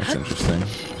zombies. That's interesting.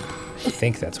 I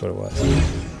think that's what it was.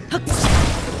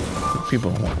 People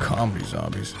don't want comedy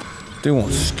zombies. They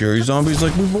want scary zombies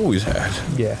like we've always had.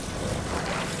 Yeah.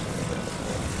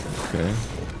 Okay.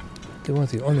 They want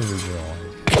the unoriginal one.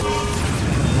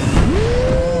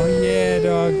 Oh yeah,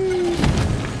 dog.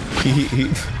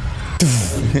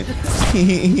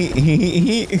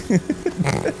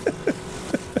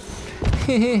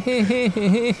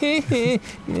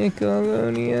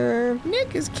 Nickelodeon.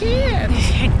 Nick is kids.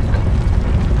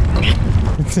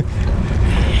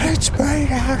 It's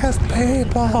made out of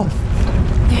people.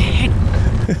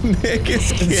 Nick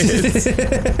is kids.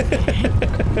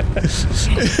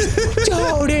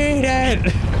 Don't eat it.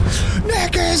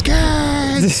 Nick is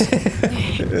kids.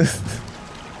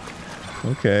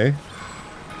 Okay.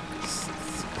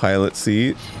 Pilot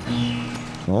seat.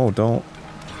 Oh, don't.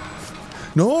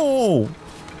 No! Ooh,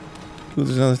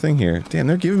 there's another thing here. Damn,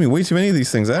 they're giving me way too many of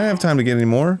these things. I don't have time to get any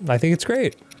more. I think it's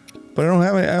great. But I don't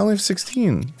have any. I only have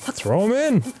 16. Throw them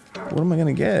in. What am I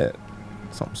gonna get?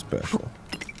 Something special.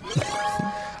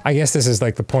 I guess this is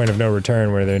like the point of no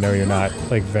return where they know you're not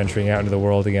like venturing out into the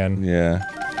world again. Yeah.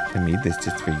 I made this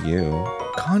just for you.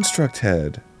 Construct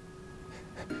head.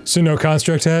 So no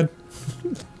construct head?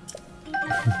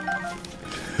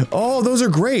 Oh, those are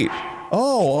great.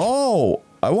 Oh,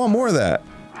 I want more of that.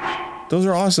 Those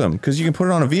are awesome because you can put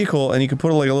it on a vehicle and you can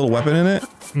put like a little weapon in it.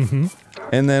 Mm-hmm.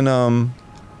 And then,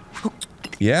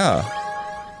 yeah.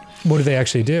 What do they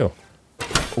actually do?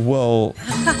 Well,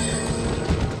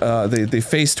 they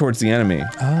face towards the enemy.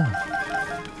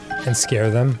 Ah. And scare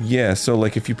them? Yeah, so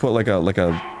like if you put like a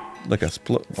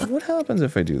split. What happens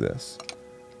if I do this?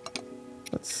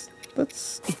 Let's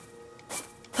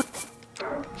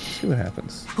see what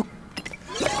happens.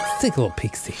 Let's take a little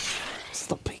peek-see. Just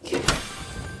a little peek.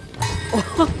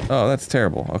 Oh, that's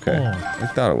terrible. Okay. I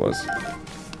thought it was.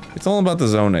 It's all about the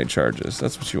Zonite charges.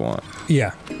 That's what you want.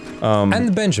 Yeah. And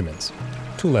the Benjamins.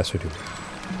 To a lesser degree.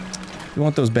 You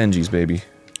want those Benjis, baby.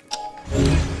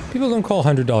 People don't call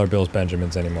 $100 bills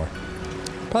Benjamins anymore.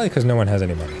 Probably because no one has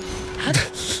any money.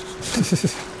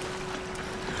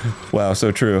 Wow,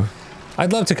 so true.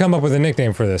 I'd love to come up with a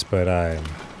nickname for this, but I'm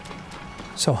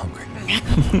so hungry.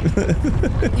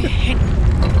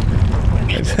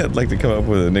 I'd like to come up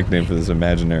with a nickname for this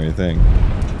imaginary thing.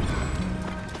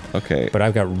 Okay. But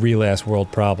I've got real ass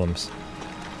world problems.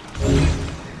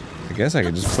 I guess I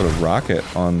could just put a rocket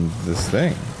on this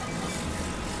thing.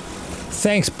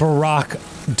 Thanks, Barack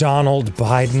Donald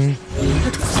Biden.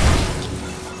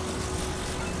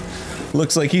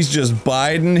 Looks like he's just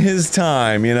biding his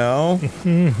time, you know?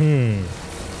 Mm-hmm.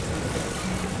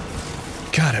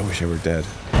 God, I wish I were dead.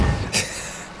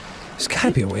 There's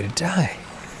gotta be a way to die.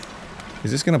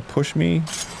 Is this gonna push me?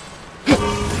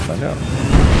 Find out.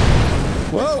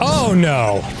 Whoa! Oh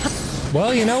no!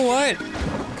 Well, you know what?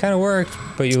 Kinda worked,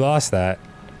 but you lost that.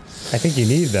 I think you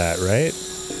need that, right?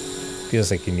 Feels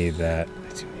like you need that.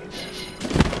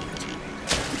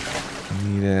 I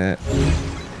need it.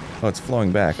 Oh, it's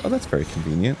flowing back. Oh, that's very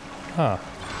convenient. Huh.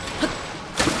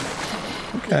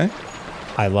 Okay.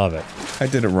 I love it. I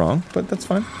did it wrong, but that's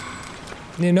fine.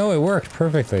 You know, it worked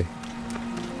perfectly.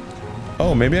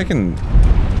 Oh, maybe I can...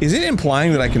 Is it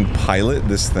implying that I can pilot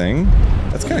this thing?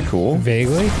 That's kind of cool.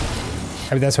 Vaguely?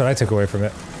 I mean, that's what I took away from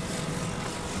it.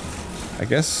 I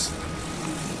guess...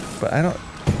 But I don't...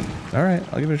 Alright,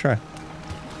 I'll give it a try.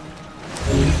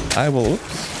 I will...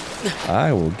 Oops.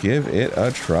 I will give it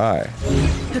a try.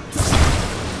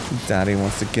 Daddy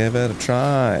wants to give it a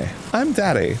try. I'm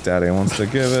Daddy. Daddy wants to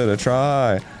give it a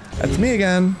try. That's me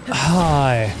again.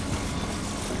 Hi.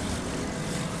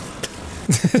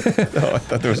 Oh, I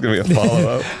thought there was going to be a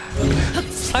follow-up.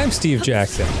 I'm Steve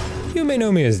Jackson. You may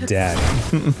know me as Dad.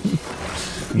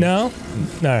 No?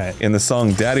 Alright. In the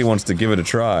song, Daddy wants to give it a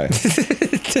try.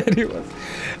 Daddy wants...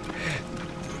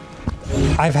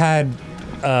 I've had,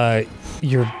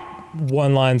 your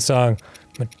one-line song,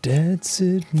 my dad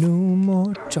said no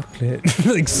more chocolate,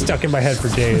 like stuck in my head for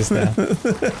days now.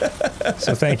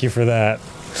 So thank you for that.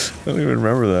 I don't even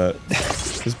remember that.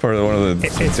 It's part of one of the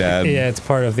dad. Yeah, it's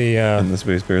part of the, in the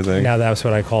Space Bear thing. Now that's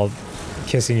what I called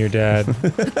kissing your dad.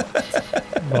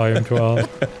 Volume 12.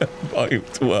 Volume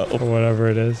 12. Or whatever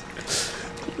it is.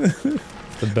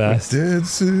 The best. My dad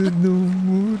said no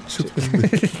more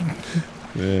chocolate.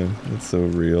 Man, that's so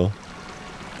real.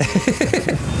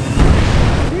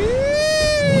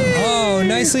 Oh,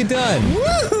 nicely done.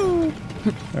 Woo!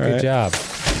 Good job.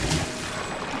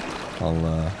 I'll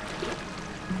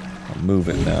move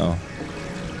it now.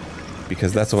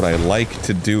 Because that's what I like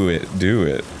to do it.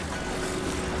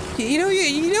 You know what,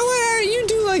 you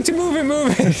do like to move it.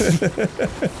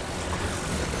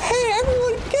 Hey,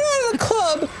 everyone, get out of the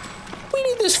club. We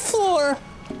need this floor.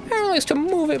 Everyone likes to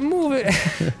move it.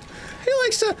 He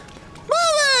likes to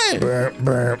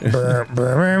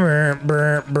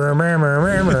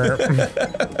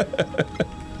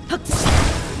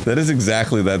That is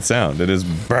exactly that sound. It is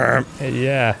burp.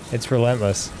 Yeah, it's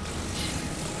relentless.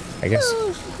 I guess.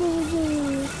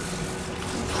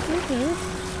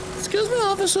 Excuse me,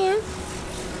 officer.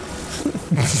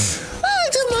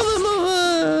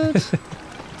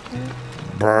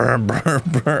 Brr, brr,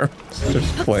 brr.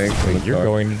 Just playing. You're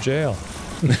going to jail.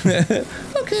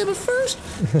 Okay, but first,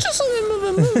 just let me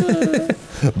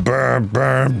move. Brr,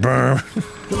 brr, brr.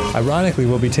 Ironically,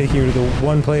 we'll be taking you to the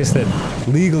one place that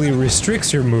legally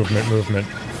restricts your movement.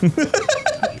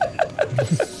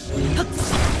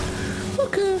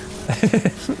 Okay.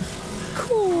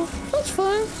 Cool. That's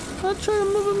fine. I'll try to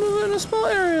move in a small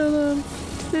area then.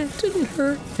 It didn't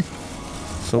hurt.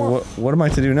 So what am I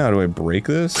to do now? Do I break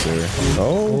this or?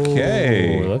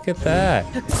 Okay. Ooh, look at that.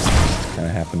 Kind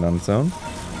of happened on its own.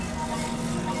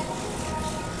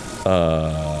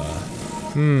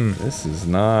 This is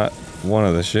not one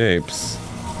of the shapes.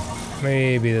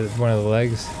 Maybe one of the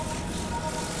legs.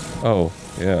 Oh,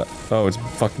 yeah. Oh, it's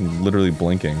fucking literally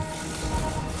blinking.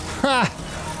 Ha!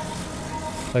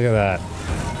 Look at that.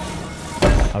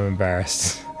 I'm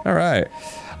embarrassed. Alright.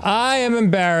 I am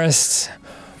embarrassed.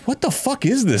 What the fuck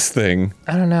is this thing?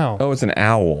 I don't know. Oh, it's an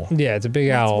owl. Yeah, it's a big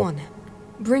That's owl. one.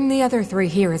 Bring the other 3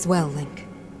 here as well, Link.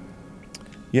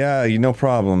 Yeah, no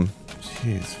problem.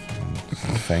 Jeez.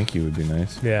 Thank you would be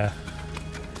nice. Yeah.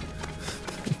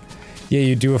 Yeah,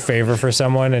 you do a favor for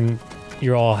someone and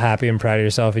you're all happy and proud of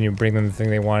yourself and you bring them the thing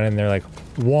they wanted and they're like,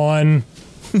 1.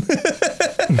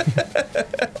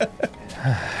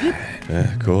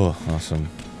 Yeah, cool. Awesome.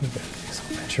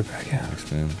 Venture back out.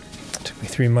 Thanks, man. Took me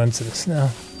 3 months of this now.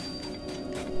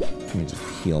 Let me just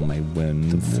heal my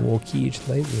wounds. Walkie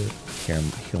lightly.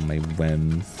 Heal my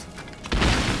wounds.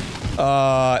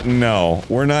 No.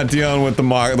 We're not dealing with the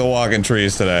walking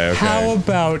trees today, okay? How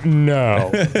about no?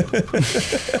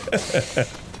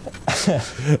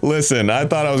 Listen, I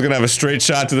thought I was gonna have a straight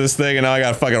shot to this thing and now I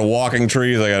got fucking walking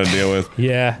trees I gotta deal with.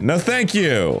 Yeah. No thank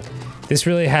you! This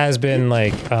really has been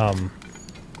like, a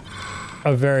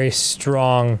very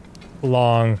strong,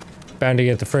 long, bound to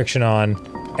get the friction on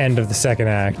end of the second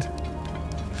act.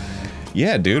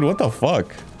 Yeah, dude, what the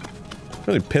fuck? It's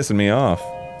really pissing me off.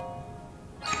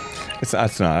 It's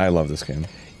not, I love this game.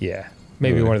 Yeah.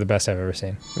 Maybe Really? one of the best I've ever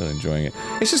seen. Really enjoying it.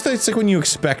 It's just that it's like when you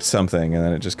expect something and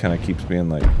then it just kind of keeps being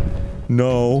like,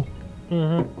 no.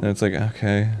 And it's like,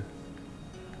 okay.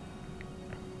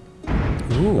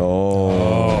 Ooh.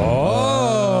 Oh.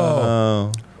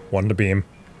 One to beam.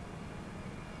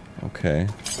 Okay.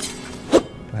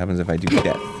 What happens if I do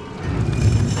death?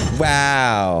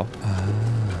 Wow.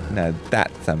 Now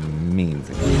that's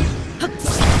amazing.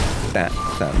 That's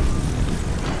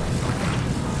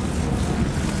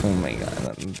oh my god,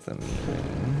 that's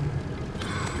amazing.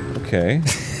 Okay.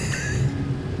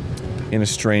 In a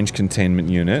strange containment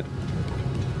unit.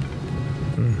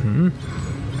 Mm-hmm.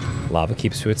 Lava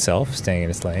keeps to itself, staying in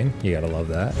its lane. You gotta love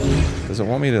that. Does it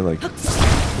want me to, like,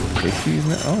 take these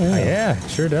now? Oh, yeah. Yeah,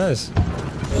 sure does.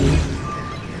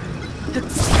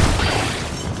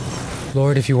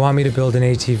 Lord, if you want me to build an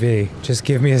ATV, just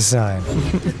give me a sign.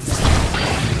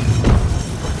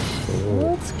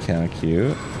 That's kinda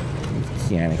cute. It's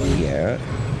kinda cute.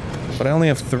 But I only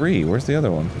have 3. Where's the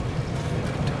other one?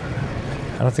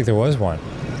 I don't think there was one.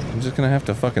 I'm just gonna have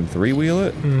to fucking 3-wheel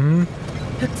it? Mm-hmm.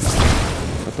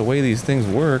 But the way these things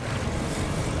work...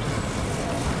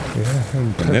 Yeah.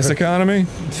 In this economy?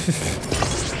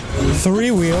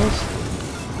 3 wheels.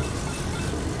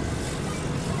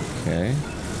 Okay.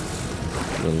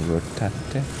 Little rotate.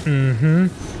 Mm-hmm.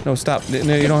 No, stop.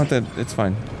 No, you don't have to. It's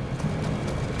fine.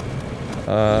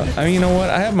 I mean, you know what?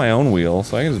 I have my own wheel,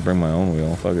 so I can just bring my own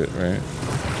wheel. Fuck it, right?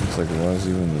 Looks like what is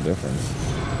even the difference?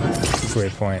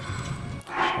 Great point.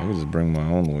 I can just bring my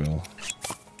own wheel.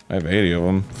 I have 80 of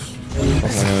them.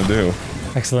 What am I gonna do?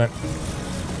 Excellent.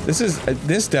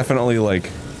 This definitely, like,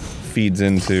 feeds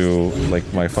into, like,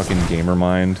 my fucking gamer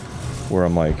mind, where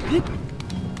I'm like, oh,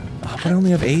 but I only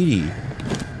have 80.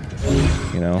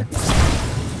 You know?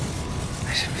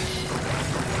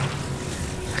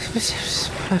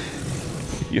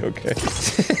 You okay?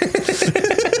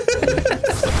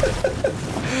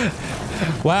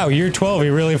 Wow, year 12,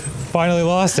 you really finally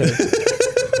lost it.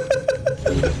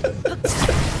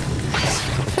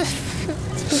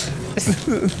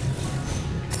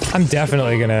 I'm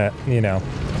definitely gonna, you know,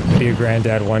 be a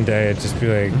granddad one day and just be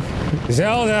like,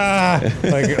 Zelda!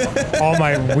 Like, all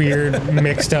my weird,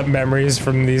 mixed up memories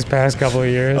from these past couple of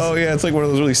years. Oh yeah, it's like one of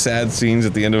those really sad scenes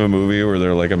at the end of a movie where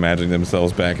they're like imagining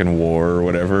themselves back in war or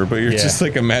whatever, but you're just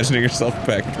like imagining yourself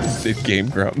back in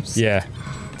GameGrumps. Yeah.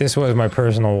 This was my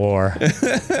personal war.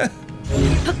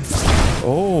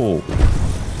 Oh.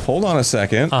 Hold on a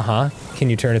second. Uh-huh.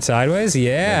 Can you turn it sideways?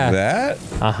 Yeah. Like that?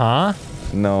 Uh-huh.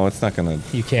 No, it's not gonna...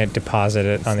 You can't deposit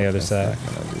it on the other side. It's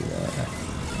not gonna do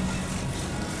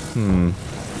that.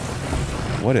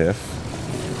 What if...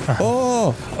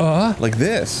 Oh! Like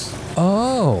this.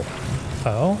 Oh.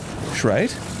 Oh?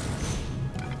 Right?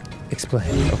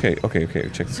 Explain. Okay,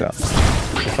 check this out.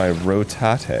 If I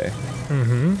rotate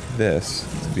this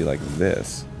to be like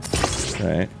this,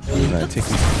 right? And I take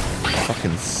these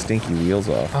fucking stinky wheels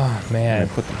off. Oh, And man. I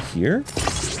put them here?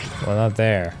 Well, not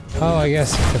there. Oh, I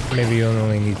guess maybe you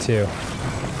only need 2.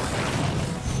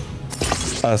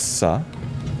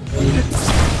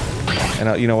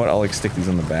 And you know what? I'll like stick these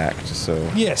on the back just so.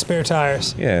 Yeah, spare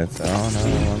tires. Yeah. Oh no, I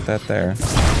don't want that there.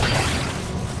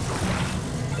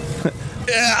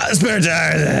 Yeah, spare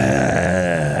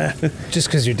tires. Just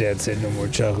because your dad said no more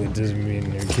chocolate doesn't mean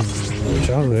there can be no more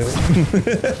chocolate.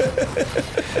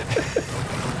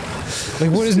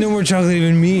 Like, what does no more chocolate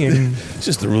even mean? It's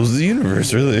just the rules of the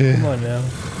universe, really. Come on now.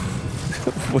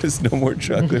 What does no more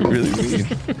chocolate really mean?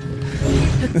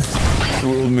 The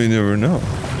world may never know.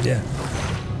 Yeah.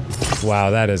 Wow,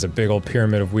 that is a big old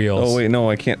pyramid of wheels. Oh wait, no,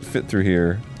 I can't fit through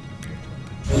here.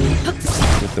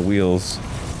 With the wheels.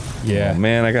 Yeah. Oh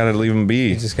man, I gotta leave them be.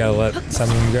 You just gotta let some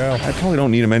of them go. I probably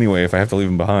don't need them anyway if I have to leave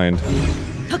them behind.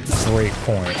 Great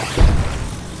point.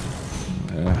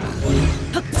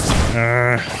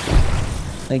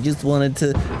 I just wanted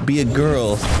to be a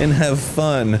girl and have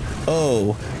fun.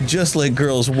 Oh, just like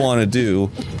girls want to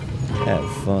do.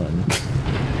 Have fun.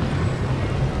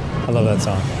 I love that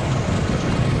song.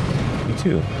 Me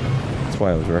too. That's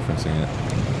why I was referencing it.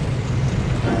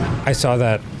 I saw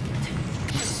that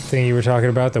thing you were talking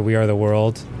about, the We Are the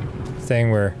World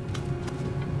thing, where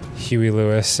Huey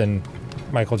Lewis and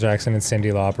Michael Jackson and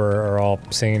Cyndi Lauper are all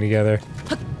singing together.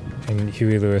 And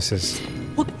Huey Lewis is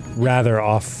rather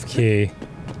off-key.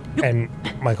 And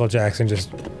Michael Jackson just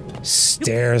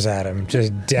stares at him,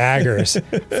 just daggers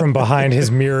from behind his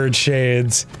mirrored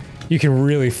shades. You can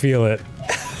really feel it.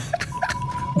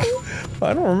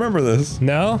 I don't remember this.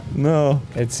 No? No.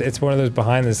 It's one of those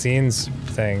behind-the-scenes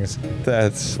things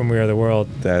That's from We Are the World.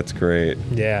 that's great.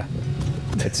 Yeah.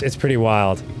 It's pretty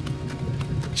wild.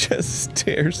 Just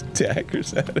stares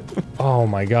daggers at him. Oh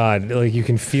my god, like you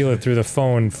can feel it through the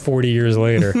phone 40 years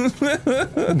later.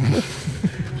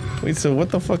 Wait, so what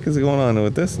the fuck is going on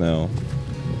with this now?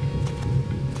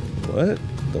 What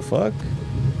the fuck?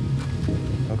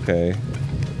 Okay.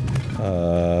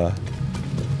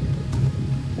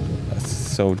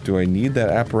 So do I need that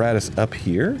apparatus up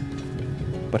here?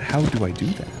 But how do I do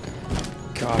that?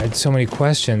 God, so many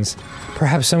questions.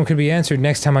 Perhaps some could be answered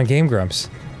next time on GameGrumps.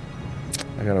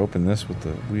 I gotta open this with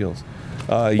the wheels.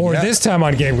 Or yeah. this time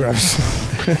on GameGrumps.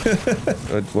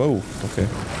 Whoa, okay.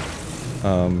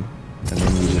 And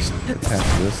then we just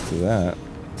attach this to that.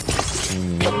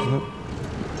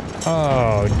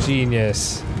 Oh,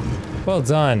 genius. Well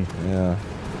done. Yeah.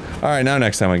 Alright, now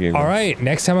next time I game. Alright,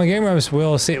 next time on GameGrumps,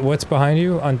 we'll see what's behind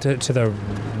you on to the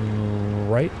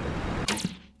right.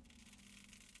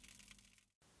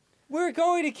 We're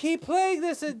going to keep playing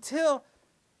this until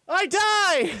I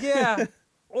die! yeah,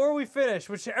 or we finish,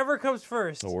 whichever comes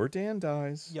first. Or Dan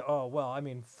dies. Yeah, oh, well, I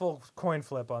mean, full coin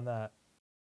flip on that.